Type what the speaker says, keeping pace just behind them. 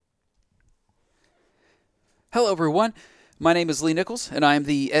Hello, everyone. My name is Lee Nichols, and I am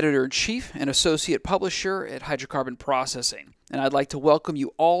the editor-in-chief and associate publisher at Hydrocarbon Processing. And I'd like to welcome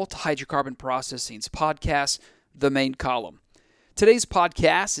you all to Hydrocarbon Processing's podcast, The Main Column. Today's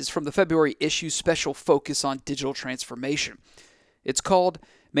podcast is from the February issue special focus on digital transformation. It's called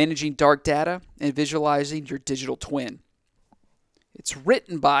Managing Dark Data and Visualizing Your Digital Twin. It's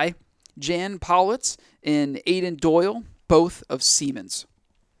written by Jan Paulitz and Aidan Doyle, both of Siemens.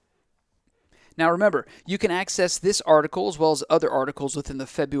 Now remember, you can access this article as well as other articles within the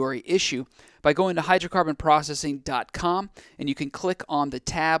February issue by going to hydrocarbonprocessing.com, and you can click on the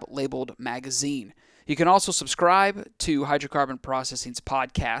tab labeled Magazine. You can also subscribe to Hydrocarbon Processing's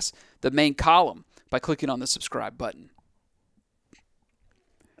podcast, The Main Column, by clicking on the subscribe button.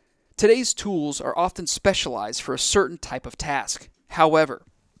 Today's tools are often specialized for a certain type of task. However,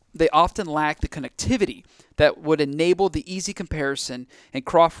 they often lack the connectivity that would enable the easy comparison and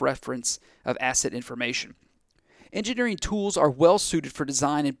cross-reference of asset information. Engineering tools are well suited for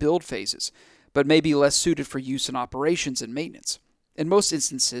design and build phases, but may be less suited for use in operations and maintenance. In most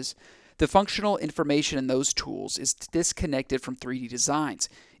instances, the functional information in those tools is disconnected from 3D designs,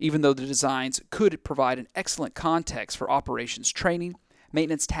 even though the designs could provide an excellent context for operations training,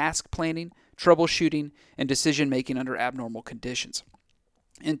 maintenance task planning, troubleshooting, and decision-making under abnormal conditions.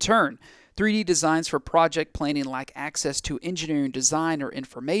 In turn, 3D designs for project planning lack access to engineering design or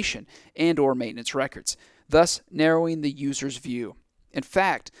information and/or maintenance records, thus narrowing the user's view. In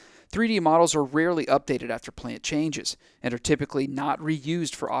fact, 3D models are rarely updated after plant changes and are typically not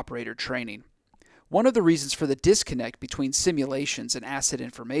reused for operator training. One of the reasons for the disconnect between simulations and asset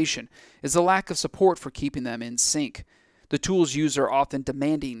information is the lack of support for keeping them in sync. The tools used are often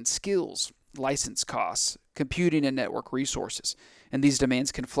demanding skills, license costs, computing and network resources, and these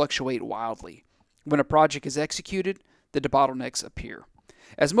demands can fluctuate wildly. When a project is executed, the bottlenecks appear.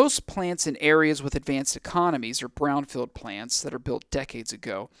 As most plants in areas with advanced economies are brownfield plants that are built decades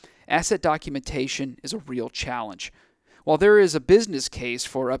ago, asset documentation is a real challenge. While there is a business case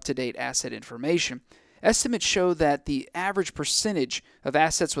for up-to-date asset information, estimates show that the average percentage of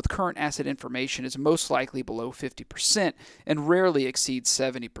assets with current asset information is most likely below 50% and rarely exceeds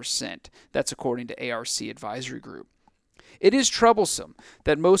 70%. That's according to ARC Advisory Group. It is troublesome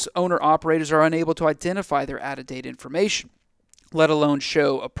that most owner-operators are unable to identify their out-of-date information, let alone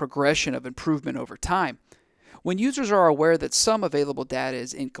show a progression of improvement over time. When users are aware that some available data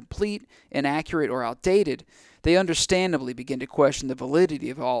is incomplete, inaccurate, or outdated, they understandably begin to question the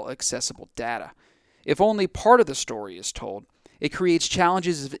validity of all accessible data. If only part of the story is told, it creates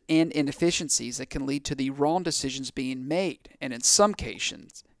challenges and inefficiencies that can lead to the wrong decisions being made, and in some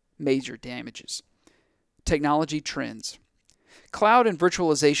cases, major damages. Technology trends. Cloud and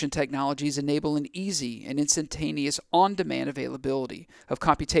virtualization technologies enable an easy and instantaneous on-demand availability of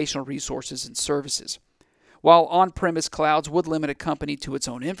computational resources and services. While on-premise clouds would limit a company to its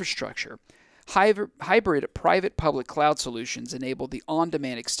own infrastructure, hybrid private-public cloud solutions enable the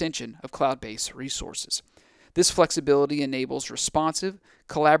on-demand extension of cloud-based resources. This flexibility enables responsive,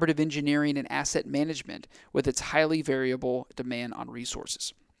 collaborative engineering and asset management with its highly variable demand on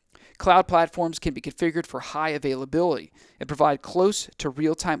resources. Cloud platforms can be configured for high availability and provide close to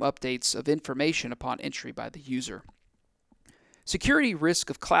real-time updates of information upon entry by the user. Security risks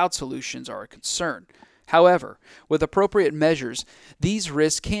of cloud solutions are a concern. However, with appropriate measures, these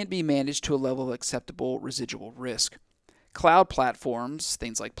risks can be managed to a level of acceptable residual risk. Cloud platforms,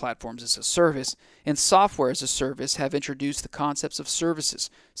 things like platforms as a service, and software as a service have introduced the concepts of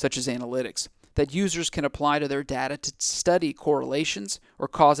services, such as analytics, that users can apply to their data to study correlations or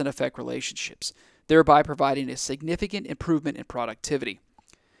cause and effect relationships, thereby providing a significant improvement in productivity.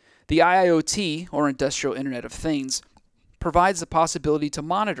 The IIoT, or Industrial Internet of Things, provides the possibility to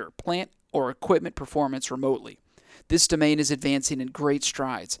monitor plant or equipment performance remotely. This domain is advancing in great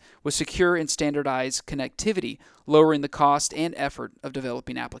strides, with secure and standardized connectivity lowering the cost and effort of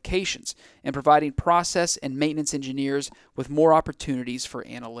developing applications, and providing process and maintenance engineers with more opportunities for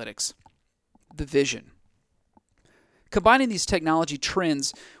analytics. The vision. Combining these technology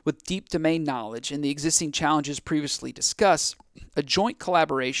trends with deep domain knowledge and the existing challenges previously discussed, a joint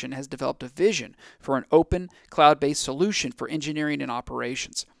collaboration has developed a vision for an open, cloud-based solution for engineering and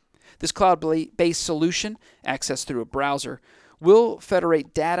operations. This cloud-based solution, accessed through a browser, will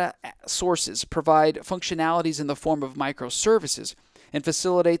federate data sources, provide functionalities in the form of microservices, and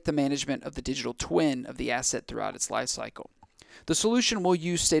facilitate the management of the digital twin of the asset throughout its lifecycle. The solution will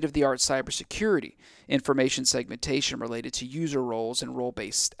use state-of-the-art cybersecurity, information segmentation related to user roles and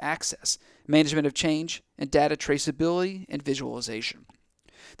role-based access, management of change, and data traceability and visualization.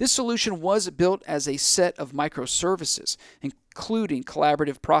 This solution was built as a set of microservices, including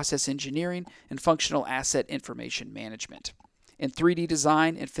collaborative process engineering and functional asset information management, and 3D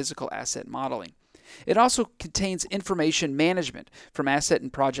design and physical asset modeling. It also contains information management from asset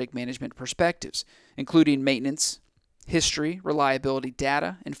and project management perspectives, including maintenance, history, reliability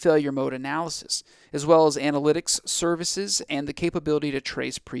data, and failure mode analysis, as well as analytics services and the capability to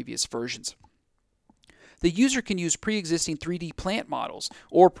trace previous versions. The user can use pre-existing 3D plant models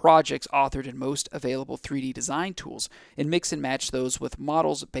or projects authored in most available 3D design tools and mix and match those with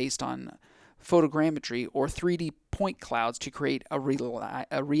models based on photogrammetry or 3D point clouds to create a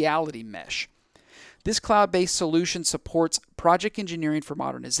reality mesh. This cloud-based solution supports project engineering for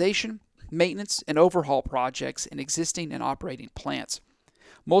modernization, maintenance, and overhaul projects in existing and operating plants.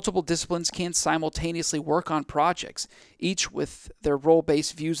 Multiple disciplines can simultaneously work on projects, each with their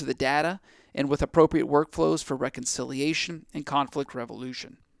role-based views of the data and with appropriate workflows for reconciliation and conflict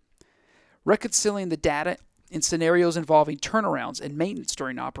resolution. Reconciling the data in scenarios involving turnarounds and maintenance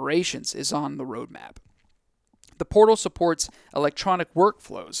during operations is on the roadmap. The portal supports electronic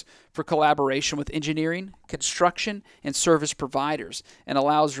workflows for collaboration with engineering, construction, and service providers and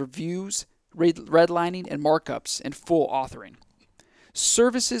allows reviews, redlining, and markups and full authoring.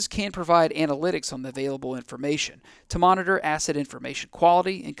 Services can provide analytics on the available information to monitor asset information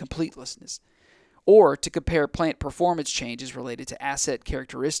quality and completeness, or to compare plant performance changes related to asset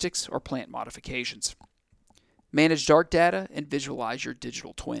characteristics or plant modifications. Manage dark data and visualize your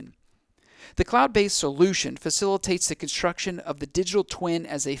digital twin. The cloud-based solution facilitates the construction of the digital twin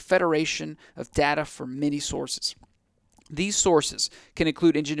as a federation of data from many sources. These sources can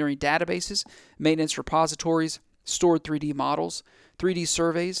include engineering databases, maintenance repositories, stored 3D models, 3D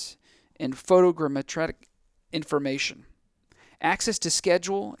surveys, and photogrammetric information. Access to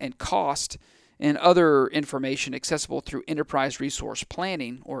schedule and cost and other information accessible through Enterprise Resource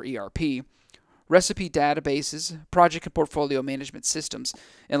Planning, or ERP, recipe databases, project and portfolio management systems,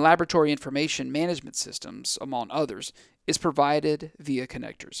 and laboratory information management systems, among others, is provided via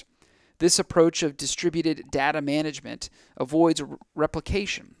connectors. This approach of distributed data management avoids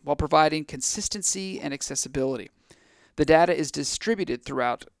replication while providing consistency and accessibility. The data is distributed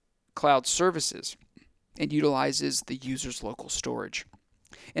throughout cloud services and utilizes the user's local storage.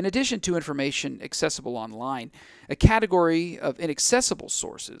 In addition to information accessible online, a category of inaccessible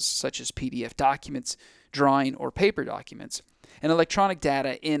sources, such as PDF documents, drawing, or paper documents, and electronic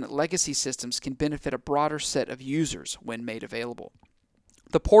data in legacy systems can benefit a broader set of users when made available.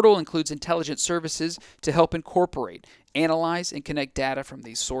 The portal includes intelligent services to help incorporate, analyze, and connect data from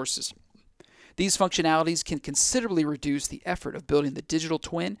these sources. These functionalities can considerably reduce the effort of building the digital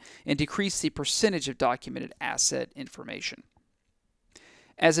twin and decrease the percentage of documented asset information.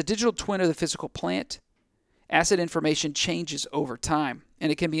 As a digital twin of the physical plant, asset information changes over time,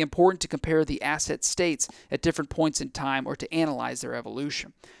 and it can be important to compare the asset states at different points in time or to analyze their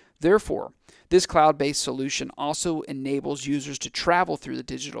evolution. Therefore, this cloud-based solution also enables users to travel through the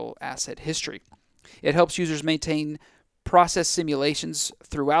digital asset history. It helps users maintain process simulations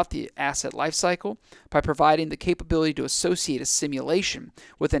throughout the asset lifecycle by providing the capability to associate a simulation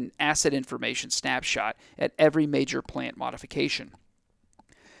with an asset information snapshot at every major plant modification.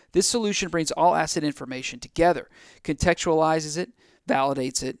 This solution brings all asset information together, contextualizes it,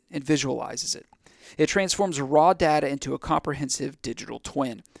 validates it, and visualizes it. It transforms raw data into a comprehensive digital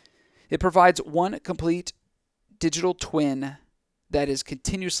twin. It provides one complete digital twin that is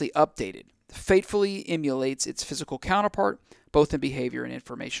continuously updated, faithfully emulates its physical counterpart, both in behavior and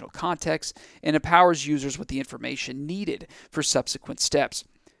informational context, and empowers users with the information needed for subsequent steps.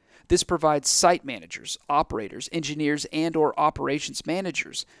 This provides site managers, operators, engineers, and/or operations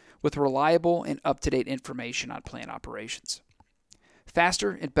managers with reliable and up-to-date information on plant operations.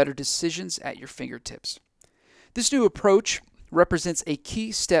 Faster and better decisions at your fingertips. This new approach represents a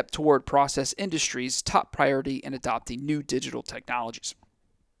key step toward process industry's top priority in adopting new digital technologies.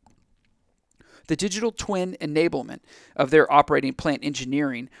 The digital twin enablement of their operating plant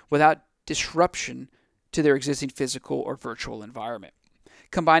engineering without disruption to their existing physical or virtual environment.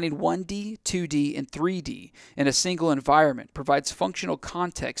 Combining 1D, 2D, and 3D in a single environment provides functional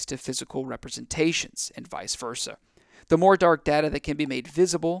context to physical representations and vice versa. The more dark data that can be made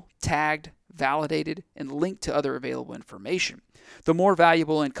visible, tagged, validated, and linked to other available information, the more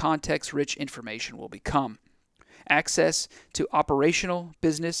valuable and context-rich information will become. Access to operational,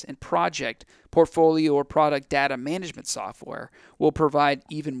 business, and project, portfolio, or product data management software will provide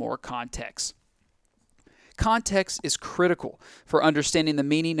even more context. Context is critical for understanding the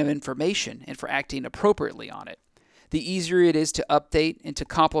meaning of information and for acting appropriately on it. The easier it is to update and to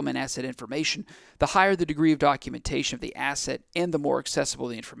complement asset information, the higher the degree of documentation of the asset and the more accessible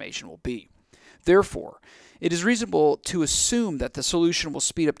the information will be. Therefore, it is reasonable to assume that the solution will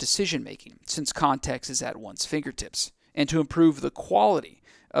speed up decision making since context is at one's fingertips, and to improve the quality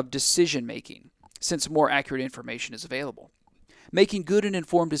of decision making since more accurate information is available. Making good and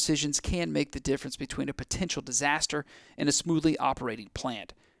informed decisions can make the difference between a potential disaster and a smoothly operating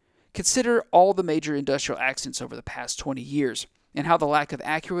plant. Consider all the major industrial accidents over the past 20 years and how the lack of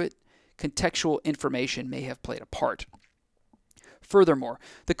accurate, contextual information may have played a part. Furthermore,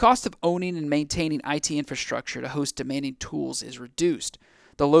 the cost of owning and maintaining IT infrastructure to host demanding tools is reduced.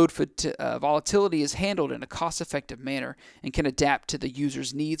 The load volatility is handled in a cost-effective manner and can adapt to the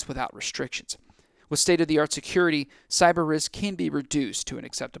user's needs without restrictions. With state-of-the-art security, cyber risk can be reduced to an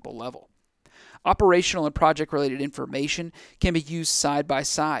acceptable level. Operational and project-related information can be used side by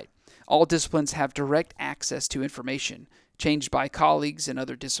side. All disciplines have direct access to information, changed by colleagues in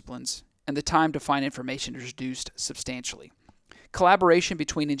other disciplines, and the time to find information is reduced substantially. Collaboration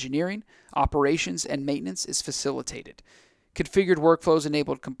between engineering, operations, and maintenance is facilitated. Configured workflows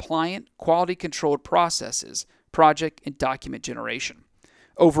enable compliant, quality-controlled processes, project and document generation.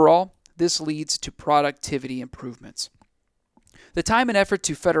 Overall, this leads to productivity improvements. The time and effort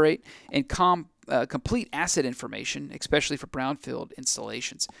to federate and complete asset information, especially for brownfield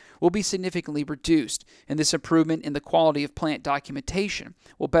installations, will be significantly reduced, and this improvement in the quality of plant documentation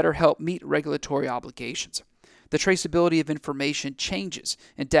will better help meet regulatory obligations. The traceability of information changes,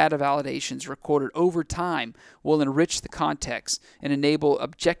 and data validations recorded over time will enrich the context and enable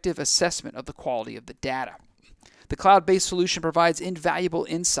objective assessment of the quality of the data. The cloud-based solution provides invaluable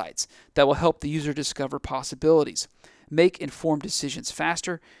insights that will help the user discover possibilities, make informed decisions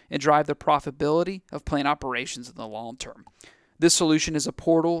faster, and drive the profitability of plant operations in the long term. This solution is a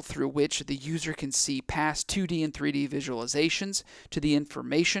portal through which the user can see past 2D and 3D visualizations to the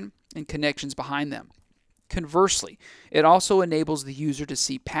information and connections behind them. Conversely, it also enables the user to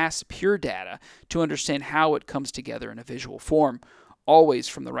see past pure data to understand how it comes together in a visual form, always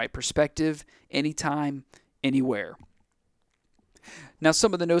from the right perspective, anytime, anywhere. Now,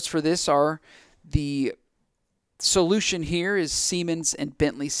 some of the notes for this are the solution here is Siemens and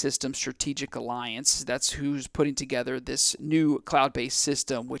Bentley Systems Strategic Alliance. That's who's putting together this new cloud-based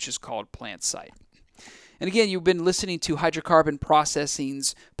system, which is called PlantSight. And again, you've been listening to Hydrocarbon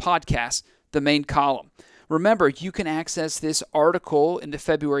Processing's podcast, The Main Column. Remember, you can access this article in the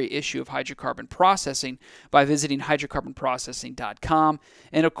February issue of Hydrocarbon Processing by visiting hydrocarbonprocessing.com.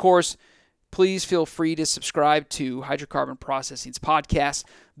 And of course, please feel free to subscribe to Hydrocarbon Processing's podcast,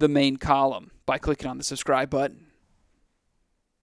 The Main Column, by clicking on the subscribe button.